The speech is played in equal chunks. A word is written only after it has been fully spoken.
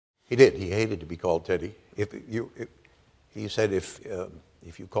He did. He hated to be called Teddy. He said if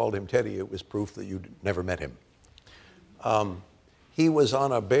you called him Teddy, it was proof that you'd never met him. He was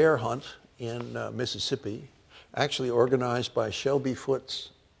on a bear hunt in Mississippi, actually organized by Shelby Foote's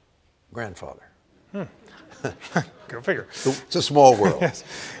grandfather. Go figure. It's a small world. Yes.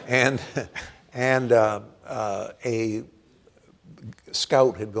 And a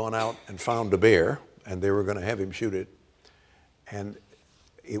scout had gone out and found a bear, and they were going to have him shoot it. And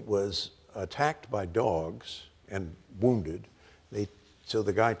it was attacked by dogs and wounded. So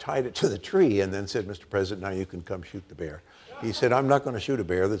the guy tied it to the tree and then said, "Mr. President, now you can come shoot the bear." He said, "I'm not going to shoot a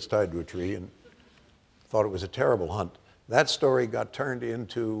bear that's tied to a tree," and thought it was a terrible hunt. That story got turned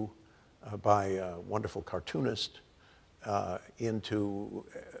into, by a wonderful cartoonist, into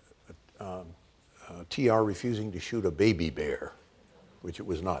TR refusing to shoot a baby bear, which it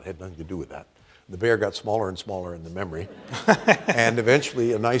was not. It had nothing to do with that. The bear got smaller and smaller in the memory. And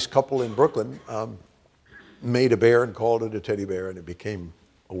eventually a nice couple in Brooklyn made a bear and called it a teddy bear, and it became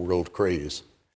a world craze.